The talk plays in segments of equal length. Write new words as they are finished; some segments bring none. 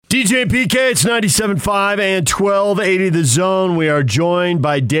DJ and PK, it's 97.5 and 1280 The Zone. We are joined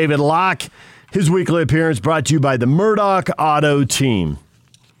by David Locke. His weekly appearance brought to you by the Murdoch Auto Team.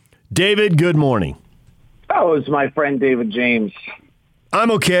 David, good morning. Oh, it's my friend David James. I'm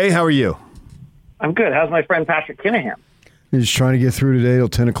okay. How are you? I'm good. How's my friend Patrick Kinahan? He's just trying to get through today till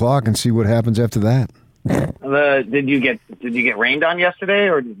 10 o'clock and see what happens after that. Did you get rained on yesterday,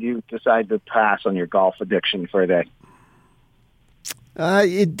 or did you decide to pass on your golf addiction for a day?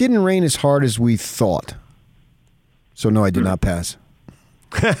 It didn't rain as hard as we thought. So, no, I did not pass.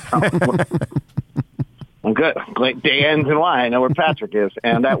 Well, good. Great. Day ends in Y. I know where Patrick is.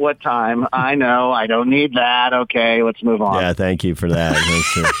 And at what time? I know. I don't need that. Okay, let's move on. Yeah, thank you for that.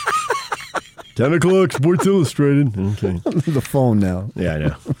 10 o'clock, Sports Illustrated. Okay. The phone now. Yeah, I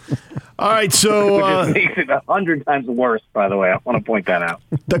know. All right, so... Which makes it 100 times worse, by the way. I want to point that out.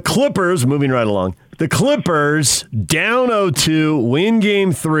 The Clippers, moving right along. The Clippers, down 0-2, win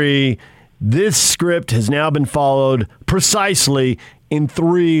Game 3. This script has now been followed precisely in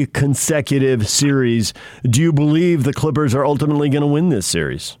 3 consecutive series. Do you believe the Clippers are ultimately going to win this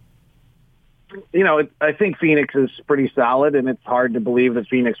series? You know, I think Phoenix is pretty solid, and it's hard to believe that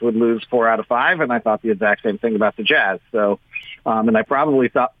Phoenix would lose 4 out of 5, and I thought the exact same thing about the Jazz. So, and I probably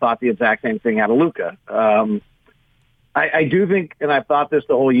thought the exact same thing out of Luka. I do think, and I've thought this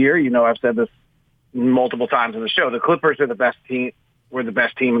the whole year, you know, I've said this multiple times in the show, the Clippers are the best team. We're the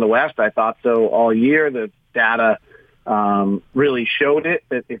best team in the West. I thought so all year. The data really showed it,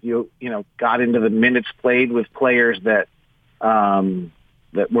 that if you got into the minutes played with players that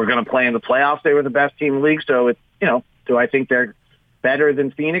were going to play in the playoffs, they were the best team in the league. So do I think they're better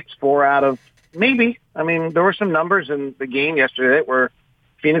than Phoenix? 4 out of maybe. I mean, there were some numbers in the game yesterday where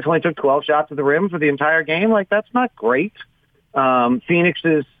Phoenix only took 12 shots at the rim for the entire game. Like, that's not great.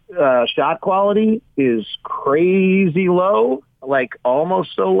 Phoenix's shot quality is crazy low, like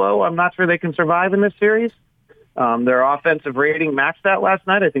almost so low. I'm not sure they can survive in this series. Their offensive rating matched that last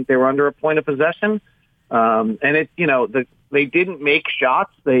night. I think they were under a point of possession. And they didn't make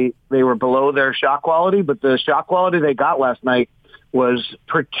shots. They were below their shot quality, but the shot quality they got last night was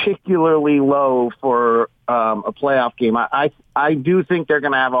particularly low for a playoff game. I do think they're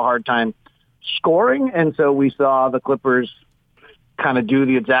going to have a hard time scoring, and so we saw the Clippers kind of do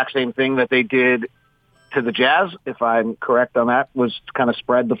the exact same thing that they did to the Jazz, if I'm correct on that, was to kind of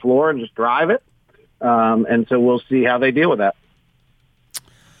spread the floor and just drive it. And so we'll see how they deal with that.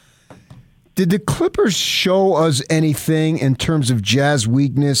 Did the Clippers show us anything in terms of Jazz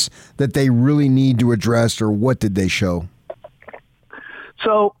weakness that they really need to address, or what did they show?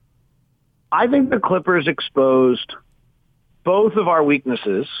 So I think the Clippers exposed both of our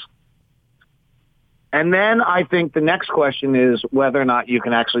weaknesses. And then I think the next question is whether or not you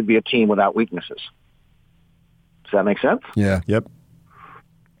can actually be a team without weaknesses. Does that make sense? Yeah. Yep.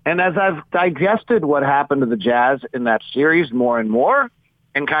 And as I've digested what happened to the Jazz in that series more and more,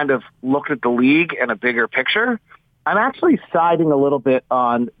 and kind of looked at the league and a bigger picture, I'm actually siding a little bit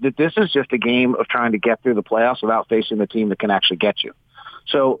on that this is just a game of trying to get through the playoffs without facing the team that can actually get you.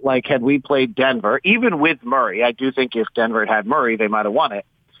 So, like, had we played Denver, even with Murray, I do think if Denver had Murray, they might have won it.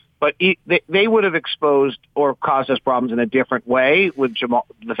 But they would have exposed or caused us problems in a different way with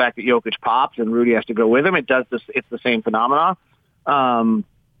the fact that Jokic pops and Rudy has to go with him. It's the same phenomenon.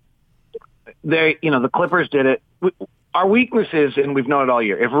 The Clippers did it. Our weakness is, and we've known it all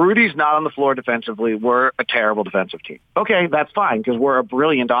year, if Rudy's not on the floor defensively, we're a terrible defensive team. Okay, that's fine, because we're a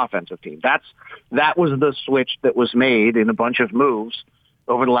brilliant offensive team. That was the switch that was made in a bunch of moves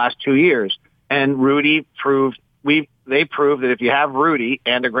over the last 2 years. And Rudy they proved that if you have Rudy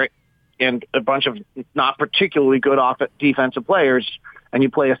and a bunch of not particularly good defensive players, and you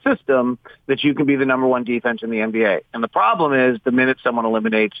play a system, that you can be the number 1 defense in the NBA. And the problem is the minute someone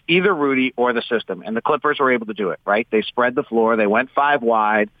eliminates either Rudy or the system, and the Clippers were able to do it, right? They spread the floor, they went 5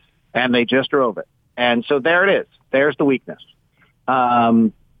 wide, and they just drove it. And so there it is. There's the weakness.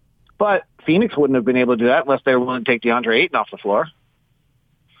 But Phoenix wouldn't have been able to do that unless they were willing to take DeAndre Ayton off the floor.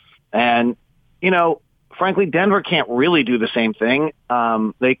 And, frankly, Denver can't really do the same thing.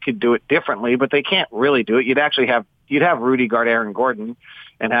 They could do it differently, but they can't really do it. You'd have Rudy guard Aaron Gordon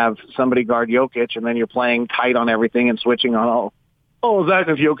and have somebody guard Jokic, and then you're playing tight on everything and switching on that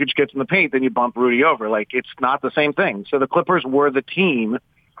if Jokic gets in the paint, then you bump Rudy over. Like, it's not the same thing. So the Clippers were the team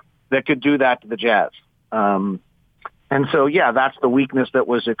that could do that to the Jazz. And so, yeah, that's the weakness that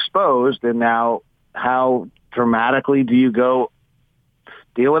was exposed. And now how dramatically do you go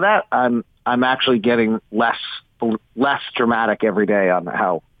deal with that? I'm actually getting less dramatic every day on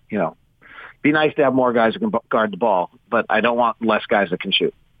how, be nice to have more guys who can guard the ball, but I don't want less guys that can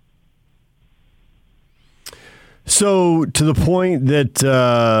shoot. So to the point that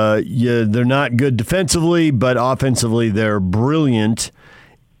they're not good defensively, but offensively they're brilliant.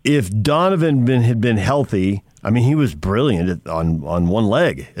 If Donovan had been healthy, I mean, he was brilliant on one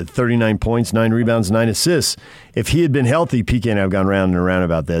leg at 39 points, 9 rebounds, 9 assists. If he had been healthy, PK and I have gone round and around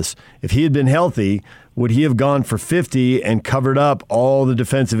about this. If he had been healthy, would he have gone for 50 and covered up all the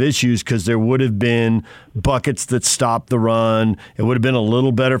defensive issues because there would have been buckets that stopped the run? It would have been a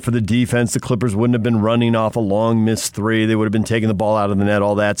little better for the defense. The Clippers wouldn't have been running off a long missed three. They would have been taking the ball out of the net,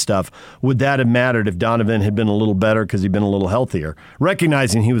 all that stuff. Would that have mattered if Donovan had been a little better because he'd been a little healthier?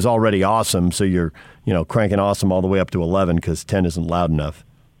 Recognizing he was already awesome, so you're cranking awesome all the way up to 11 because 10 isn't loud enough.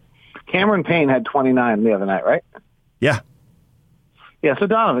 Cameron Payne had 29 the other night, right? Yeah. Yeah, so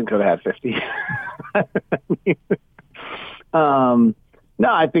Donovan could have had 50. No,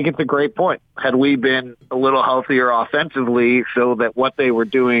 I think it's a great point. Had we been a little healthier offensively so that what they were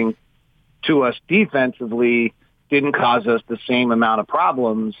doing to us defensively didn't cause us the same amount of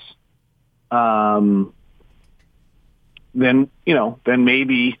problems, then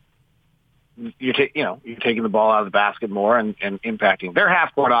maybe you're taking the ball out of the basket more and impacting. Their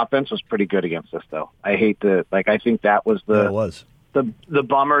half-court offense was pretty good against us, though. I think that was the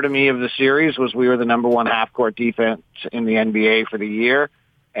bummer to me of the series was we were the number one half-court defense in the NBA for the year,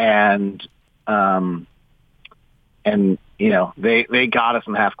 and they got us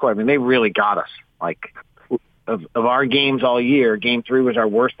in half-court. I mean, they really got us. Like, of our games all year, Game 3 was our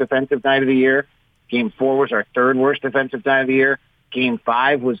worst defensive night of the year. Game 4 was our third worst defensive night of the year. Game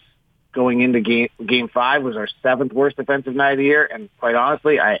 5 was going into game 5 was our 7th worst defensive night of the year. And quite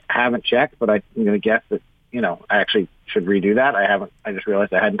honestly, I haven't checked, but I'm going to guess that, I actually should redo that. I just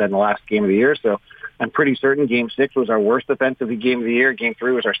realized I hadn't done the last game of the year. So I'm pretty certain Game 6 was our worst defensive game of the year. Game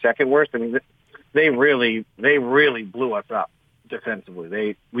 3 was our 2nd worst. I mean, they really blew us up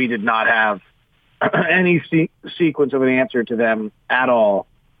defensively. We did not have any sequence of an answer to them at all.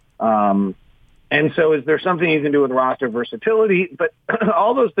 And so is there something you can do with roster versatility? But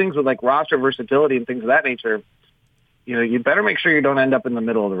all those things with like roster versatility and things of that nature, you better make sure you don't end up in the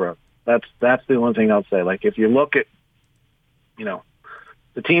middle of the road. That's the only thing I'll say. Like if you look at,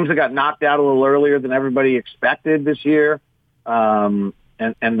 the teams that got knocked out a little earlier than everybody expected this year, and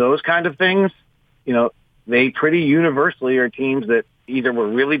those kind of things, they pretty universally are teams that either were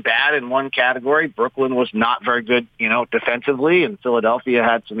really bad in one category. Brooklyn was not very good, defensively, and Philadelphia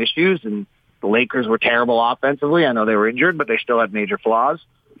had some issues, and the Lakers were terrible offensively. I know they were injured, but they still had major flaws.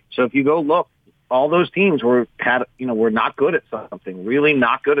 So if you go look, all those teams were not good at something, really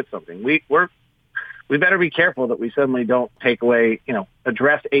not good at something. We better be careful that we suddenly don't take away,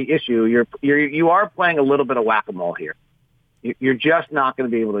 address a issue. You are playing a little bit of whack-a-mole here. You're just not going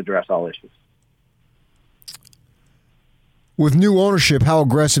to be able to address all issues. With new ownership, how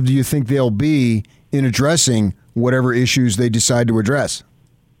aggressive do you think they'll be in addressing whatever issues they decide to address?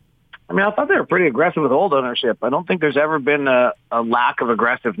 I mean, I thought they were pretty aggressive with old ownership. I don't think there's ever been a lack of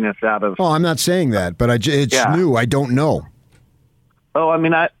aggressiveness out of... Oh, I'm not saying that, but it's new. I don't know. Oh, I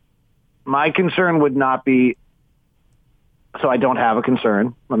mean, my concern would not be... So I don't have a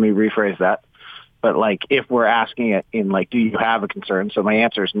concern. Let me rephrase that. But, like, if we're asking it in, like, do you have a concern? So my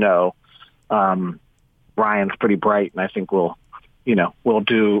answer is no. Ryan's pretty bright, and I think we'll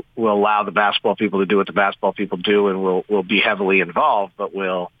allow the basketball people to do what the basketball people do, and we'll be heavily involved, but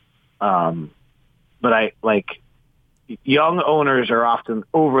young owners are often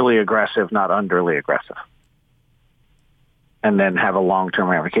overly aggressive, not underly aggressive, and then have a long-term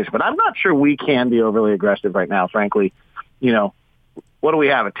ramification. But I'm not sure we can be overly aggressive right now, frankly. What do we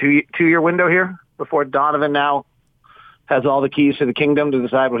have, a two-year window here before Donovan now has all the keys to the kingdom to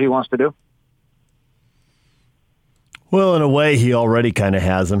decide what he wants to do? Well, in a way, he already kind of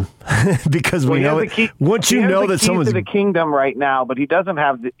has them because we know it. Once you know that someone's to the kingdom right now, but he doesn't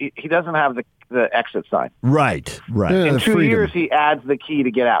have the exit sign. Right. Yeah, in 2 years, he adds the key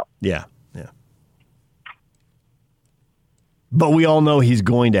to get out. Yeah. But we all know he's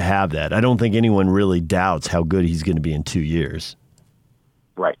going to have that. I don't think anyone really doubts how good he's going to be in 2 years.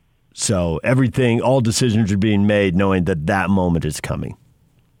 Right. So all decisions are being made knowing that moment is coming.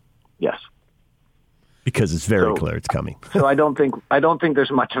 Yes. Because it's very clear it's coming. So I don't think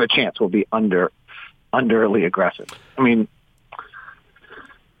there's much of a chance we'll be underly aggressive. I mean,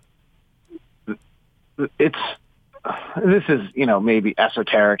 this is maybe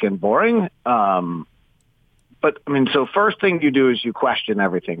esoteric and boring. But I mean, so first thing you do is you question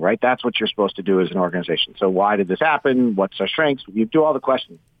everything, right? That's what you're supposed to do as an organization. So why did this happen? What's our strengths? You do all the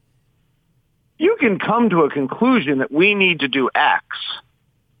questions. You can come to a conclusion that we need to do X.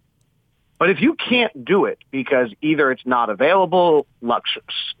 But if you can't do it because either it's not available,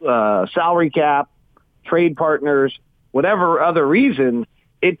 salary cap, trade partners, whatever other reason,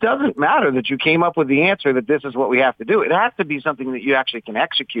 it doesn't matter that you came up with the answer that this is what we have to do. It has to be something that you actually can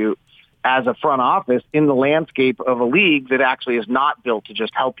execute as a front office in the landscape of a league that actually is not built to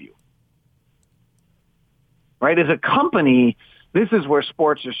just help you. Right? As a company, this is where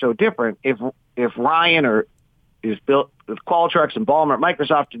sports are so different. If Ryan is built with Qualtrics and Ballmer at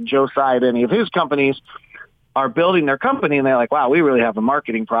Microsoft and Joe Tsai at any of his companies are building their company and they're like, wow, we really have a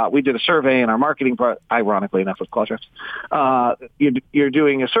marketing we did a survey and our marketing ironically enough with Qualtrics, you're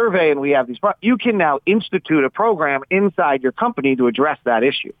doing a survey and we have these you can now institute a program inside your company to address that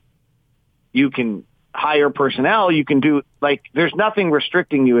issue. You can hire personnel. You can do there's nothing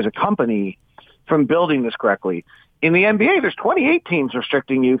restricting you as a company from building this correctly. In the NBA, there's 28 teams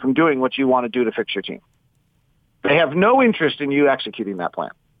restricting you from doing what you want to do to fix your team. They have no interest in you executing that plan.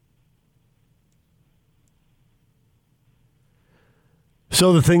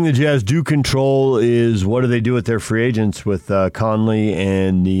 So the thing the Jazz do control is what do they do with their free agents with Conley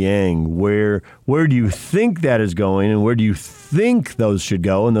and Niang? Where do you think that is going, and where do you think those should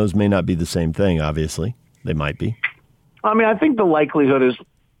go? And those may not be the same thing, obviously. They might be. I mean, I think the likelihood is,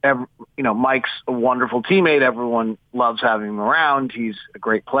 Mike's a wonderful teammate. Everyone loves having him around. He's a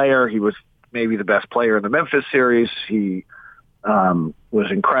great player. He was maybe the best player in the Memphis series. He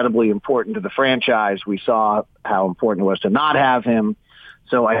was incredibly important to the franchise. We saw how important it was to not have him.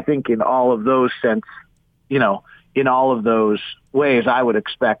 So I think in all of those in all of those ways, I would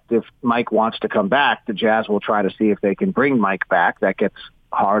expect if Mike wants to come back, the Jazz will try to see if they can bring Mike back. That gets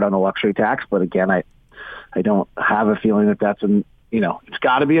hard on the luxury tax. But again, I don't have a feeling that that's it's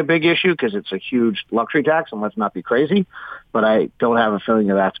got to be a big issue because it's a huge luxury tax, and let's not be crazy. But I don't have a feeling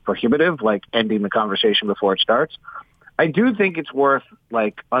that that's prohibitive, like ending the conversation before it starts. I do think it's worth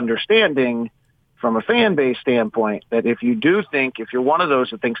understanding from a fan base standpoint that if you're one of those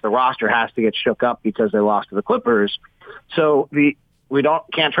that thinks the roster has to get shook up because they lost to the Clippers, so we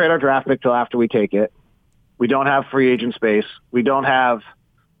can't trade our draft pick till after we take it. We don't have free agent space. We don't have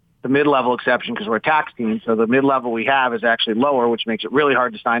the mid-level exception because we're a tax team. So the mid-level we have is actually lower, which makes it really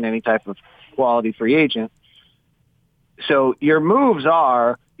hard to sign any type of quality free agent. So your moves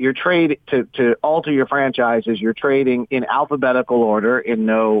are your trade to alter your franchises. You're trading in alphabetical order in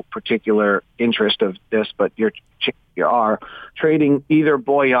no particular interest of this, but you are trading either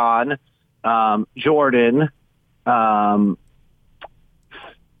Bojan, Jordan,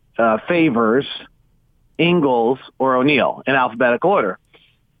 Favors, Ingles, or O'Neal in alphabetical order.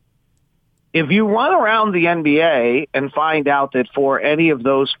 If you run around the NBA and find out that for any of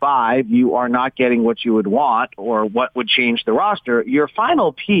those five, you are not getting what you would want or what would change the roster, your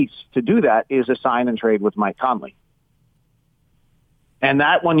final piece to do that is a sign and trade with Mike Conley. And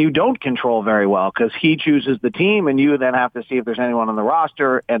that one you don't control very well because he chooses the team and you then have to see if there's anyone on the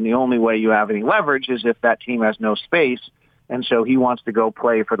roster. And the only way you have any leverage is if that team has no space. And so he wants to go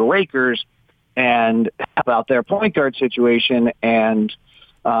play for the Lakers and about their point guard situation, and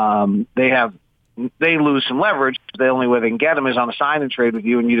they lose some leverage. The only way they can get him is on a sign and trade with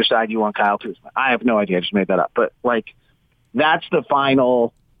you, and you decide you want Kyle Kuzma. I have no idea. I just made that up. But that's the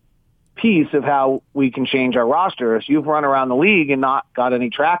final piece of how we can change our roster. If you've run around the league and not got any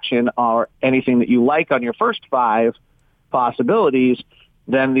traction or anything that you like on your first five possibilities,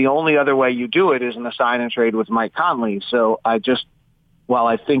 then the only other way you do it is in a sign and trade with Mike Conley. So while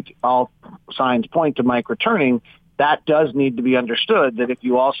I think all signs point to Mike returning, that does need to be understood that if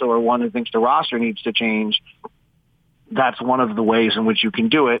you also are one who thinks the roster needs to change, that's one of the ways in which you can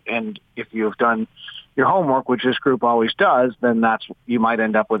do it. And if you have done your homework, which this group always does, then you might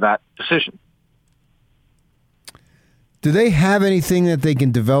end up with that decision. Do they have anything that they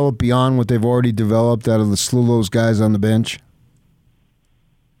can develop beyond what they've already developed out of the slew of those guys on the bench?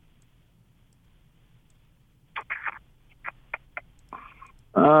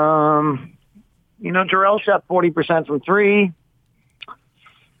 Jarrell shot 40% from three.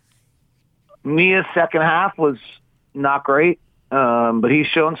 Mia's second half was not great, but he's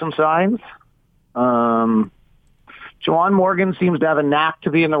shown some signs. Juwan Morgan seems to have a knack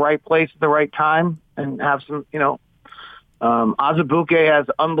to be in the right place at the right time and have some, Azubuike has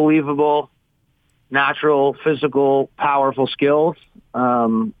unbelievable natural, physical, powerful skills.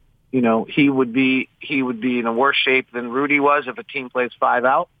 He would be in a worse shape than Rudy was if a team plays five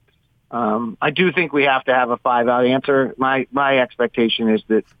out. I do think we have to have a five-out answer. My expectation is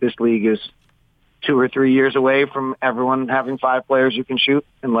that this league is 2 or 3 years away from everyone having five players who can shoot,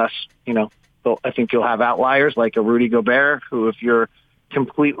 unless, I think you'll have outliers like a Rudy Gobert, who if you're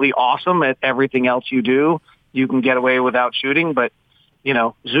completely awesome at everything else you do, you can get away without shooting. But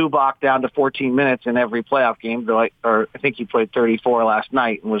Zubac down to 14 minutes in every playoff game. Or I think he played 34 last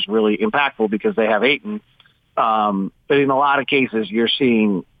night and was really impactful because they have Ayton. But in a lot of cases, you're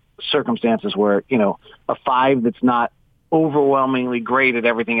seeing circumstances where, a 5 that's not overwhelmingly great at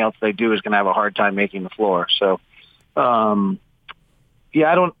everything else they do is going to have a hard time making the floor. So, I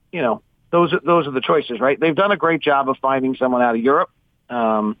don't, those are the choices, right? They've done a great job of finding someone out of Europe.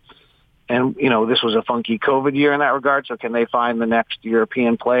 And, this was a funky COVID year in that regard. So can they find the next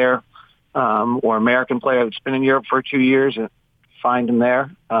European player or American player that's been in Europe for 2 years and find him there?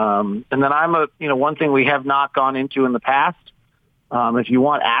 And then one thing we have not gone into in the past, if you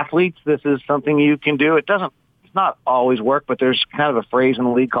want athletes, this is something you can do. It's not always work, but there's kind of a phrase in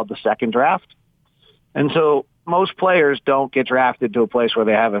the league called the second draft. And so most players don't get drafted to a place where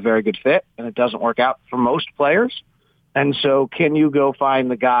they have a very good fit, and it doesn't work out for most players. And so can you go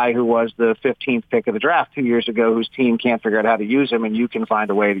find the guy who was the 15th pick of the draft 2 years ago whose team can't figure out how to use him, and you can find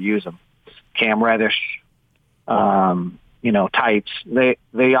a way to use him? Cam Reddish, types.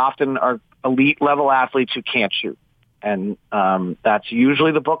 They often are elite level athletes who can't shoot. And that's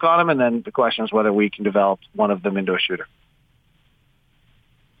usually the book on them. And then the question is whether we can develop one of them into a shooter.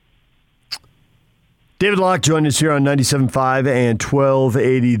 David Locke joined us here on 97.5 and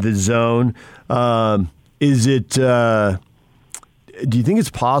 1280 The Zone. Do you think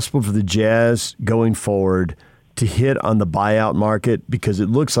it's possible for the Jazz going forward to hit on the buyout market? Because it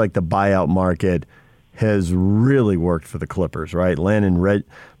looks like the buyout market has really worked for the Clippers, right? Landon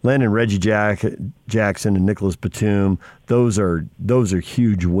Reggie Jackson and Nicholas Batum, those are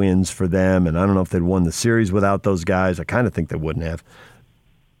huge wins for them, and I don't know if they'd won the series without those guys. I kind of think they wouldn't have.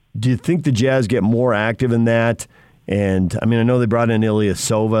 Do you think the Jazz get more active in that? And, I know they brought in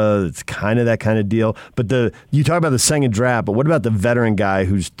Ilyasova. It's kind of that kind of deal. But you talk about the second draft, but what about the veteran guy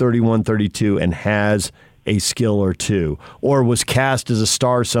who's 31, 32 and has a skill or two, or was cast as a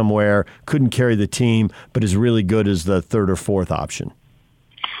star somewhere, couldn't carry the team, but is really good as the third or fourth option?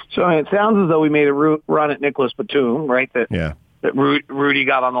 So it sounds as though we made a run at Nicholas Batum, right? That Rudy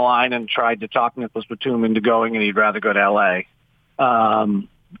got on the line and tried to talk Nicholas Batum into going, and he'd rather go to L.A.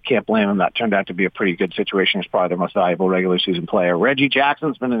 Can't blame him. That turned out to be a pretty good situation. He's probably their most valuable regular season player. Reggie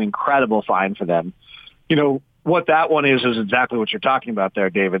Jackson's been an incredible find for them. What that one is exactly what you're talking about there,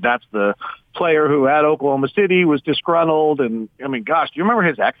 David. That's the player who at Oklahoma City was disgruntled. And gosh, do you remember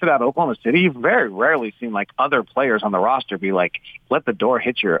his exit out of Oklahoma City? You've very rarely seen other players on the roster be like, let the door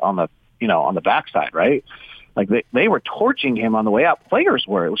hit you on the backside, right? Like they were torching him on the way out. Players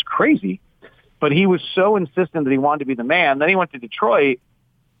were. It was crazy. But he was so insistent that he wanted to be the man. Then he went to Detroit,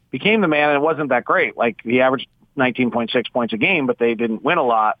 became the man, and it wasn't that great. He averaged 19.6 points a game, but they didn't win a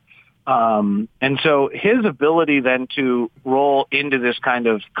lot. And so his ability then to roll into this kind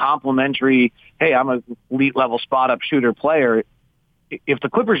of complimentary, hey, I'm an elite level spot up shooter player. If the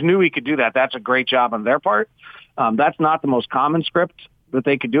Clippers knew he could do that, that's a great job on their part. That's not the most common script that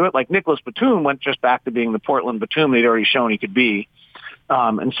they could do it. Like Nicholas Batum went just back to being the Portland Batum they'd already shown he could be.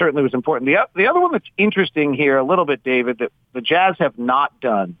 And certainly was important. The other one that's interesting here a little bit, David, that the Jazz have not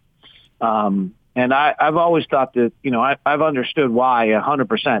done, and I've always thought that, I've understood why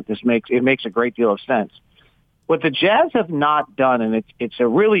 100%. It makes a great deal of sense. What the Jazz have not done, and it's a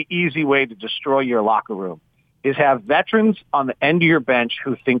really easy way to destroy your locker room, is have veterans on the end of your bench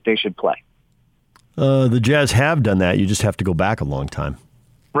who think they should play. The Jazz have done that. You just have to go back a long time.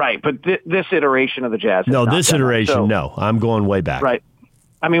 Right, but this iteration of the Jazz has not this done iteration, that. So, no. I'm going way back. Right.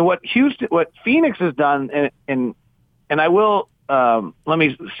 What Phoenix has done, and I will, let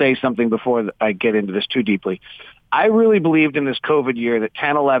me say something before I get into this too deeply. I really believed in this COVID year that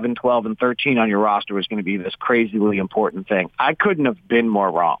 10, 11, 12, and 13 on your roster was going to be this crazily important thing. I couldn't have been more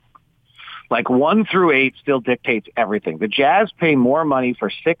wrong. 1 through 8 still dictates everything. The Jazz pay more money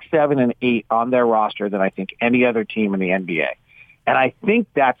for 6, 7, and 8 on their roster than I think any other team in the NBA. And I think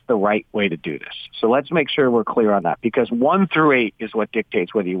that's the right way to do this. So let's make sure we're clear on that, because 1 through 8 is what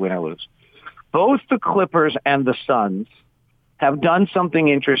dictates whether you win or lose. Both the Clippers and the Suns have done something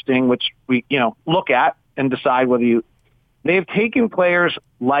interesting, which we, look at and decide whether they've taken players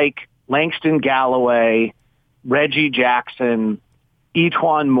like Langston Galloway, Reggie Jackson,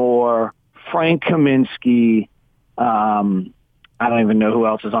 Etuan Moore, Frank Kaminsky, I don't even know who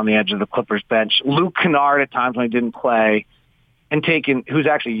else is on the edge of the Clippers bench, Luke Kennard at times when he didn't play, and taken, who's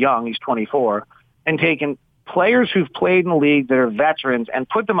actually young, he's 24, and taken players who've played in the league that are veterans and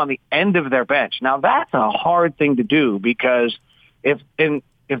put them on the end of their bench. Now, that's a hard thing to do, because if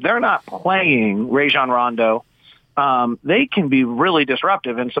they're not playing Rajon Rondo, they can be really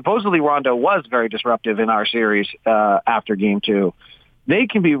disruptive. And supposedly Rondo was very disruptive in our series after Game 2. they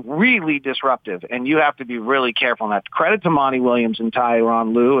can be really disruptive, and you have to be really careful on that. Credit to Monty Williams and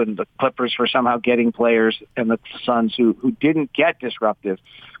Tyronn Lue and the Clippers for somehow getting players and the Suns who didn't get disruptive.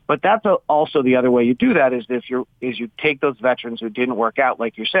 But that's also the other way you do that is you take those veterans who didn't work out,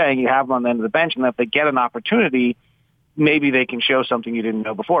 like you're saying, you have them on the end of the bench, and if they get an opportunity, maybe they can show something you didn't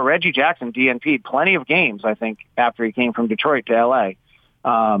know before. Reggie Jackson DNP'd plenty of games, I think, after he came from Detroit to L.A.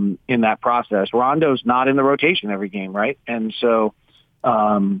 In that process. Rondo's not in the rotation every game, right? And so,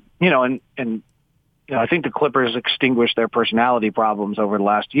 I think the Clippers extinguished their personality problems over the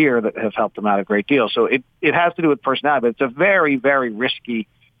last year that have helped them out a great deal. So it has to do with personality, but it's a very, very risky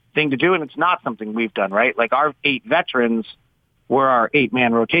thing to do, and it's not something we've done, right? Like our 8 veterans were our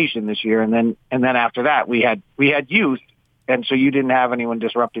 8-man rotation this year, and then after that we had youth, and so you didn't have anyone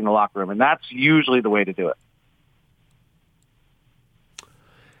disrupting the locker room, and that's usually the way to do it.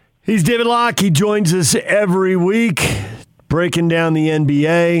 He's David Locke. He joins us every week, breaking down the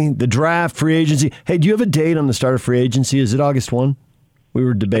NBA, the draft, free agency. Hey, do you have a date on the start of free agency? Is it August 1? We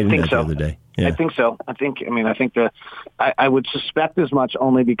were debating that the other day. Yeah. I think so. I would suspect as much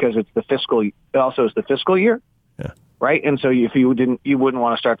only because it's the fiscal. Also, it's the fiscal year, yeah. Right? And so if you wouldn't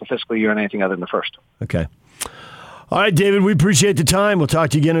want to start the fiscal year on anything other than the first. Okay. All right, David. We appreciate the time. We'll talk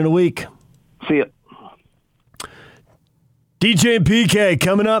to you again in a week. See you. DJ and PK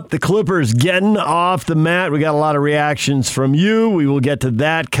coming up. The Clippers getting off the mat. We got a lot of reactions from you. We will get to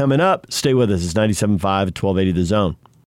that coming up. Stay with us. It's 97.5 at 1280 The Zone.